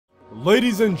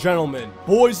Ladies and gentlemen,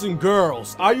 boys and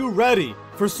girls, are you ready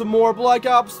for some more Black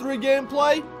Ops 3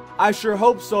 gameplay? I sure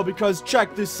hope so, because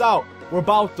check this out. We're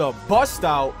about to bust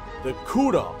out the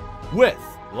Kuda with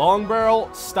long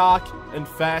barrel, stock, and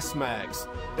fast mags.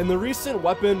 In the recent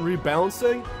weapon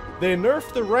rebalancing, they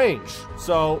nerfed the range.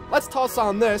 So let's toss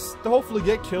on this to hopefully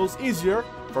get kills easier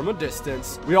from a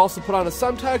distance. We also put on a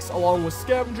Semtex along with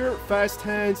Scavenger, Fast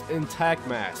Hands, and Tac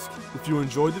Mask. If you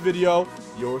enjoyed the video,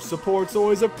 your support's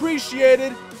always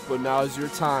appreciated, but now is your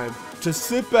time to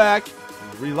sit back,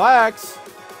 relax,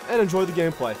 and enjoy the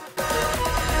gameplay.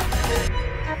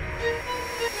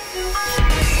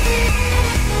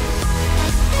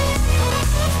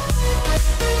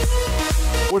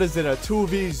 What is it, a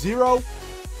 2v0?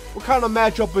 What kind of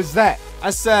matchup is that? I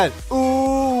said,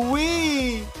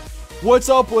 ooh-wee! What's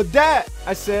up with that?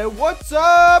 I said, what's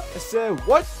up? I said,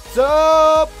 what's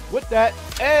up with that?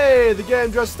 Hey, the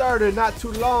game just started not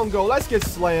too long ago. Let's get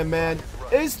slammed, man.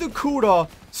 Is the Kuda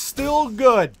still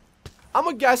good? I'm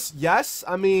gonna guess yes.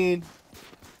 I mean,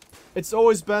 it's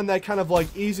always been that kind of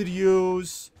like easy to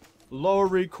use, lower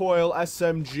recoil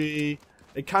SMG.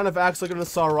 It kind of acts like an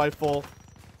assault rifle,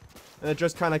 and it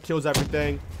just kind of kills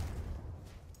everything.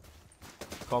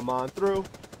 Come on through.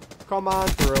 Come on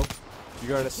through.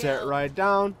 You're gonna sit right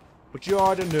down, but you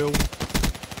already knew.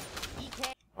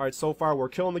 Alright, so far we're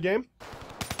killing the game.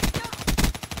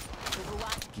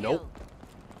 Nope.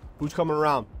 Who's coming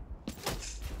around?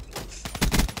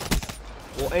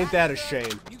 Well, ain't that a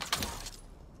shame?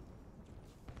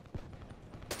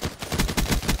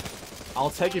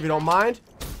 I'll take it if you don't mind.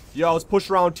 Yo, let's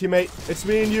push around, teammate. It's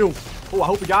me and you. Oh, I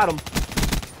hope you got him.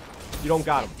 You don't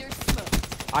got him.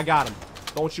 I got him.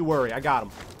 Don't you worry, I got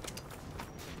him.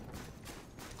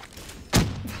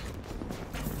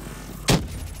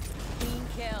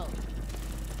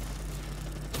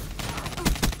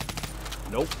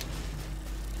 Nope.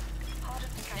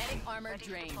 Armor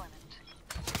drain.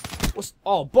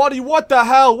 Oh, buddy, what the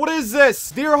hell? What is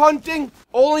this? Deer hunting?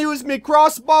 Only use me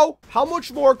crossbow? How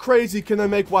much more crazy can they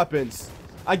make weapons?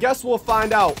 I guess we'll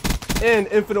find out in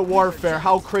Infinite Warfare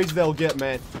how crazy they'll get,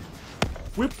 man.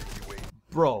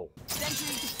 Bro.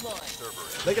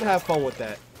 They can have fun with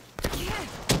that.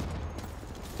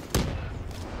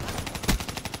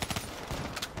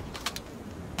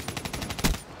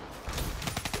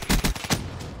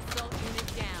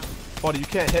 Buddy, you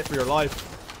can't hit for your life.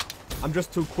 I'm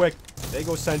just too quick. There you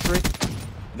go, Sentry.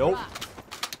 Nope.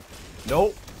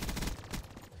 Nope.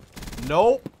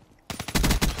 Nope.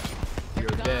 You're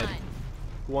dead.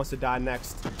 Who wants to die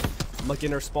next? I'm looking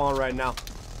in their spawn right now.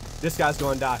 This guy's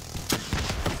gonna die.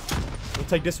 We'll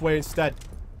take this way instead.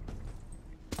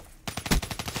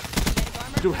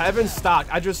 Dude, heaven's stock.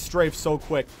 I just strafed so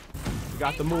quick. We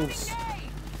got the moves.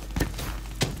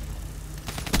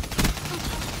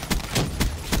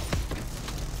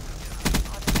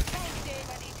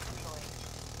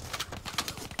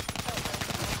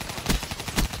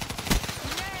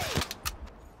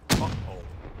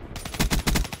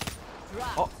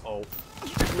 Uh-oh.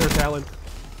 Come here, Talon.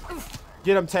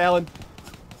 Get him, Talon.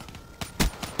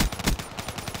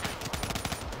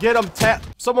 Get him,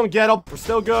 someone get him. We're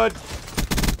still good.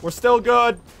 We're still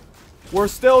good. We're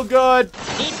still good.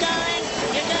 Keep going.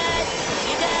 You're good.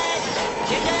 You're good.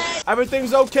 You're good.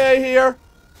 Everything's okay here.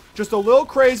 Just a little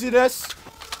craziness.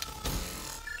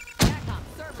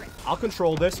 I'll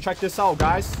control this. Check this out,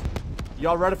 guys.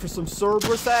 Y'all ready for some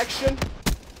Cerberus action?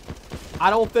 I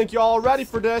don't think y'all are ready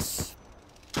for this.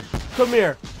 Come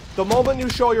here. The moment you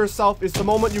show yourself is the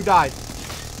moment you die.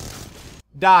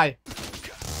 Die.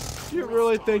 You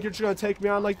really think you're just gonna take me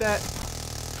on like that?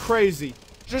 Crazy.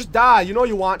 Just die. You know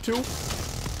you want to.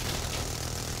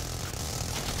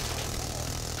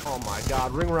 Oh my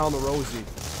god. Ring around the rosy.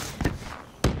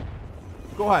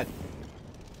 Go ahead.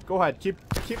 Go ahead. Keep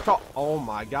talking. Oh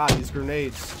my god. These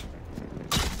grenades.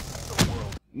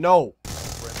 No.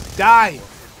 Die.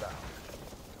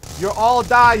 You're all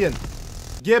dying.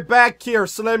 Get back here,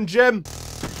 Slim Jim.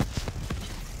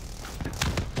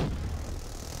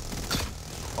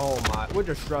 Oh my, we're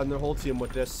just shredding their whole team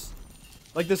with this.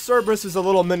 Like, the Cerberus is a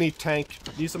little mini tank.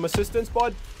 Need some assistance,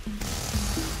 bud?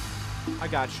 I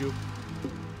got you.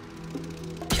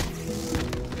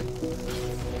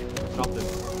 Nothing.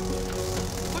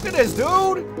 Look at this,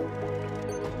 dude!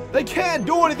 They can't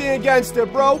do anything against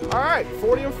it, bro. Alright,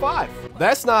 40 and 5.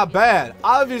 That's not bad.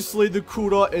 Obviously, the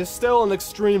Kuda is still an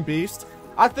extreme beast.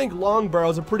 I think long barrel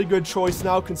is a pretty good choice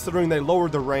now, considering they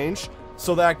lowered the range,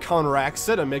 so that counteracts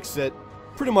it and makes it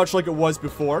pretty much like it was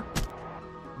before.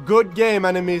 Good game,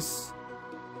 enemies.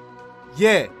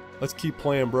 Yeah, let's keep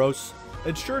playing, bros.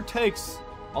 It sure takes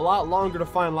a lot longer to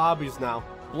find lobbies now.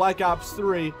 Black Ops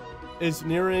 3 is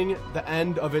nearing the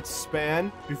end of its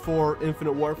span before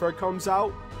Infinite Warfare comes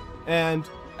out. And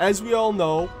as we all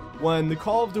know, when the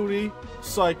Call of Duty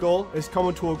cycle is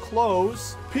coming to a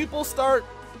close, people start,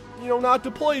 you know, not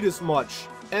to play it as much.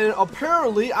 And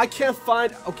apparently, I can't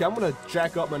find... Okay, I'm going to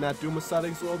jack up my NatDuma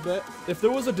settings a little bit. If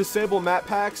there was a disable map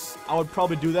packs, I would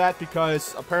probably do that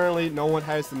because apparently no one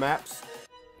has the maps.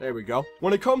 There we go.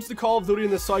 When it comes to Call of Duty in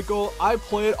this cycle, I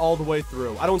play it all the way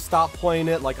through. I don't stop playing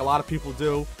it like a lot of people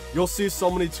do. You'll see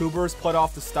so many tubers play it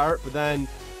off the start, but then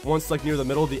once like near the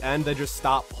middle of the end, they just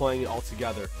stop playing it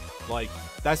altogether. Like,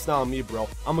 that's not me, bro.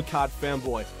 I'm a COD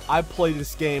fanboy. I play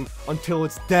this game until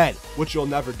it's dead, which you'll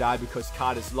never die because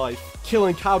COD is life.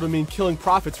 Killing COD would mean killing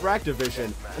profits for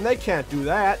Activision, and they can't do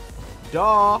that.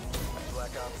 Duh.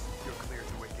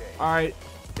 Alright,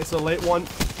 it's a late one.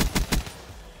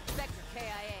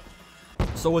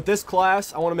 So with this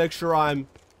class, I want to make sure I'm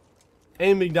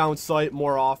aiming down sight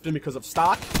more often because of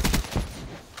stock.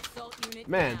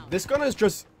 Man, this gun is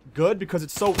just good because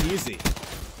it's so easy.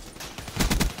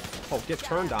 Oh, get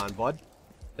turned on, bud.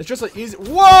 It's just an easy...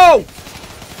 Whoa!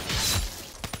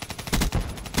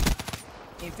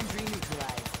 Infantry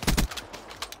neutralized.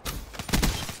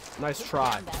 Nice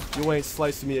try. You ain't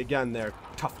slicing me again there,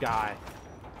 tough guy.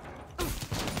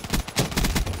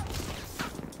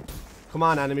 Come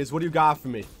on, enemies. What do you got for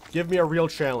me? Give me a real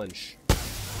challenge.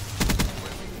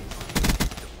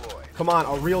 Come on,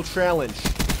 a real challenge.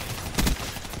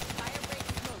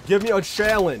 Give me a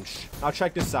challenge. Now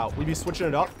check this out. We be switching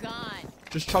it up.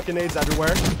 Just chucking nades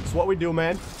everywhere. It's what we do,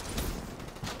 man.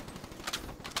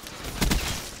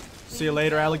 See you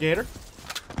later, alligator.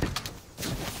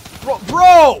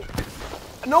 Bro!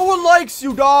 No one likes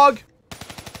you, dog!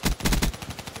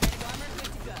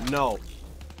 No.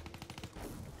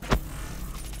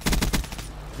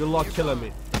 Good luck killing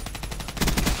me.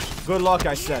 Good luck,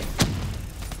 I said.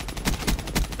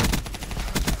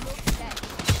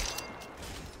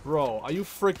 Bro, are you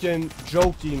freaking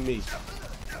joking me?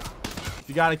 If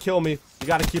you gotta kill me, you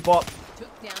gotta keep up.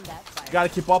 You gotta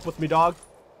keep up with me, dog.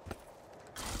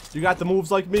 You got the moves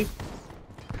like me?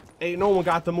 Ain't no one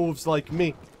got the moves like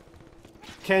me.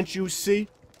 Can't you see?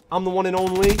 I'm the one and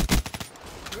only.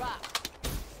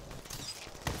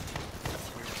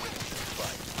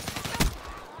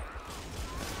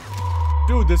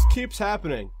 Dude, this keeps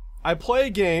happening. I play a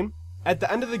game. At the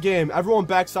end of the game, everyone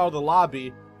backs out of the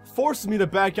lobby. Forces me to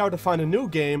back out to find a new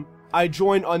game. I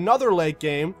join another late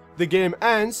game. The game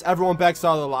ends. Everyone backs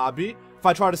out of the lobby. If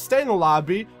I try to stay in the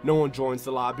lobby, no one joins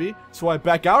the lobby. So I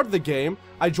back out of the game.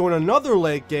 I join another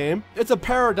late game. It's a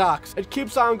paradox. It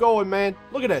keeps on going, man.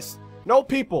 Look at this. No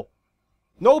people.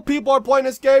 No people are playing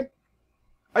this game.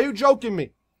 Are you joking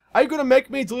me? Are you gonna make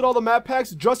me delete all the map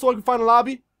packs just so I can find a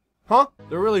lobby? Huh?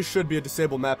 There really should be a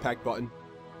disable map pack button.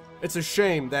 It's a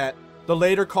shame that the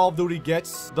later Call of Duty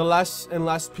gets, the less and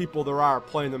less people there are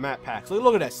playing the map packs. Like,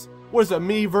 look at this. What is it,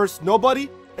 me versus nobody?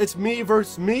 It's me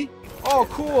versus me? Oh,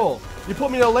 cool. You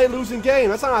put me in a late losing game.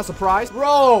 That's not a surprise.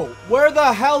 Bro, where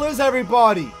the hell is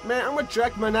everybody? Man, I'm gonna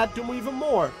jack my NatDuma even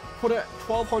more. Put it at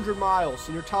 1,200 miles,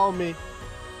 and you're telling me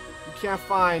you can't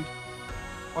find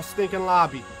a stinking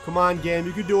lobby. Come on, game.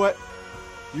 You can do it.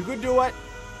 You can do it.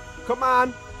 Come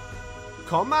on.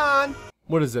 Come on.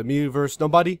 What is it, me versus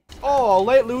nobody? Oh, a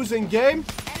late losing game?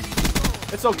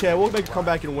 It's okay, we'll make a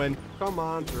comeback and win. Come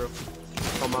on through.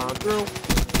 Come on through.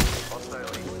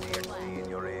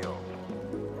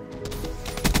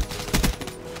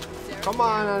 Come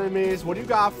on, enemies. What do you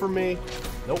got for me?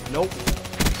 Nope, nope.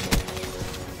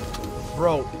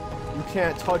 Bro, you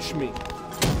can't touch me.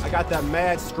 I got that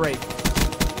mad strafe.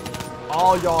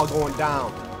 All y'all going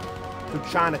down to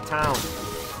Chinatown.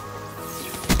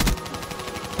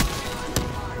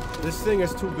 This thing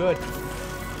is too good.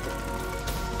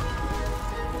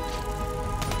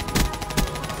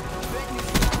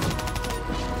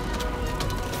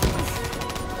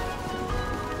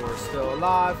 We're still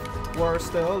alive. We're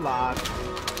still alive.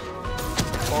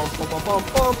 Bum bum bum bum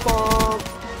bum bum.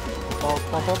 Bum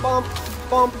bum bum bum.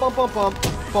 Bum bum bum bum.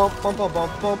 Bum bum bum bum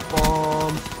bum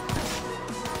bum.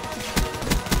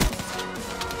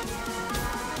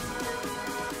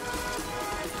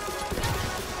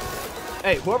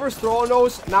 Hey, whoever's throwing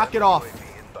those, knock it off.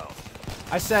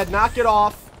 I said knock it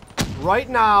off right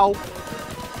now.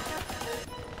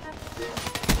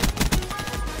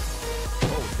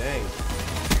 Oh, dang.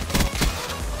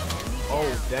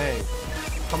 Oh, dang.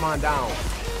 Come on down.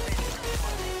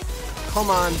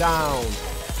 Come on down.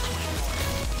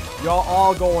 Y'all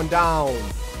all going down.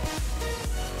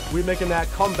 We making that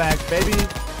comeback, baby.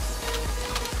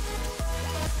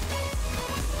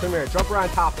 Come here, jump around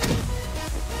top.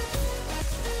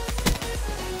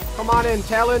 Come on in,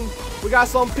 Talon. We got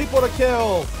some people to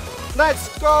kill.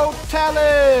 Let's go,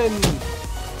 Talon.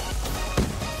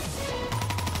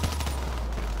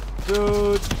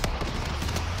 Dude,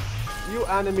 you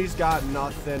enemies got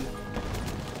nothing.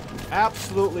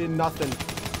 Absolutely nothing.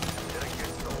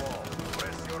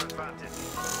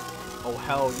 Oh,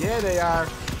 hell yeah, they are.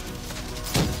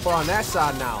 We're on that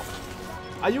side now.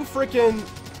 Are you freaking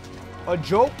a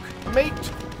joke, mate?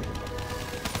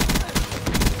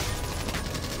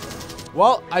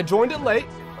 Well, I joined it late.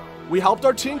 We helped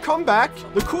our team come back.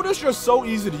 The Kuda's just so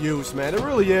easy to use, man. It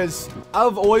really is.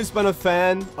 I've always been a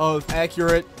fan of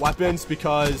accurate weapons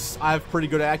because I have pretty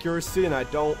good accuracy and I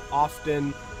don't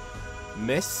often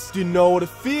miss. Do you know what it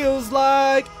feels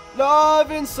like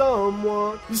loving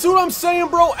someone? You see what I'm saying,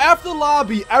 bro? After the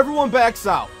lobby, everyone backs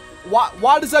out.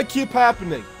 Why does that keep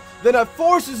happening? Then it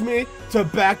forces me to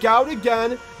back out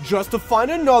again just to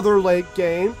find another late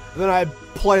game. Then I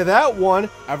play that one,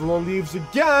 everyone leaves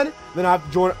again, then I have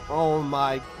to join. Oh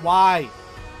my, why?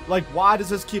 Like, why does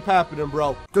this keep happening,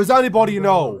 bro? Does anybody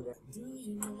know?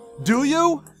 Do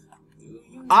you?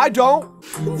 I don't.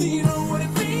 Do you know what it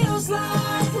feels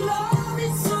like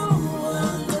loving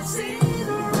someone that's in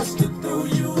a rush to throw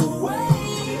you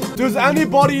away? Does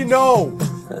anybody know?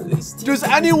 Does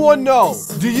anyone know?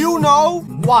 Do you know?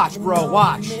 Watch, bro,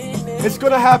 watch. It's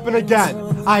gonna happen again.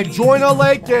 I join a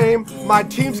late game, my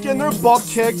team's getting their butt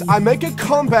kicked, I make a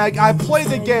comeback, I play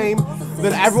the game,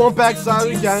 then everyone backs out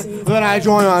again, then I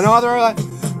join another.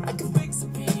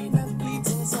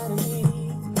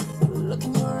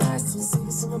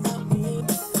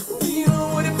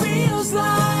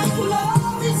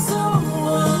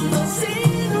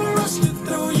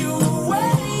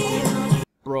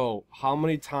 Bro, how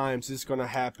many times is this gonna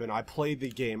happen? I play the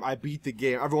game, I beat the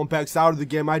game, everyone backs out of the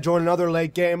game, I join another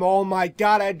late game. Oh my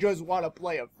god, I just want to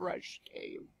play a fresh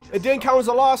game. It didn't count as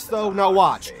a loss though. Now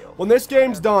watch. When this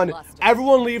game's done,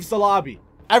 everyone leaves the lobby.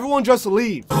 Everyone just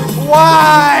leaves.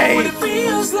 Why?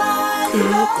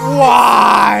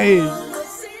 Why?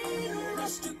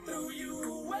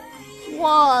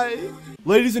 Why?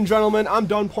 Ladies and gentlemen, I'm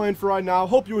done playing for right now.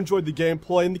 Hope you enjoyed the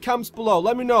gameplay. In the comments below,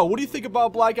 let me know. What do you think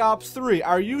about Black Ops 3?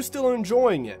 Are you still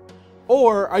enjoying it?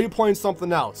 Or are you playing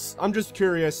something else? I'm just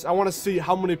curious. I want to see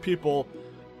how many people,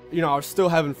 you know, are still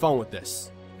having fun with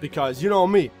this. Because, you know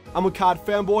me, I'm a COD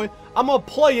fanboy. I'm going to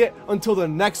play it until the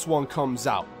next one comes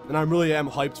out. And I really am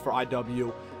hyped for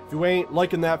IW. If you ain't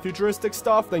liking that futuristic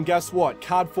stuff, then guess what?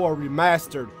 COD 4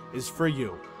 Remastered is for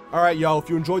you. Alright, yo, if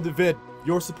you enjoyed the vid,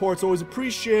 your support's always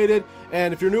appreciated,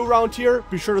 and if you're new around here,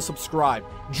 be sure to subscribe.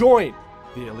 Join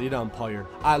the Elite Empire.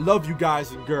 I love you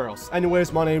guys and girls.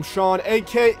 Anyways, my name's Sean,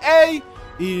 aka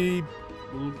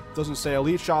doesn't say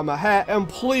EliteShot on my hat, and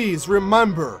please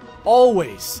remember,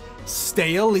 always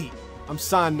stay elite. I'm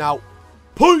signing out.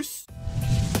 Peace!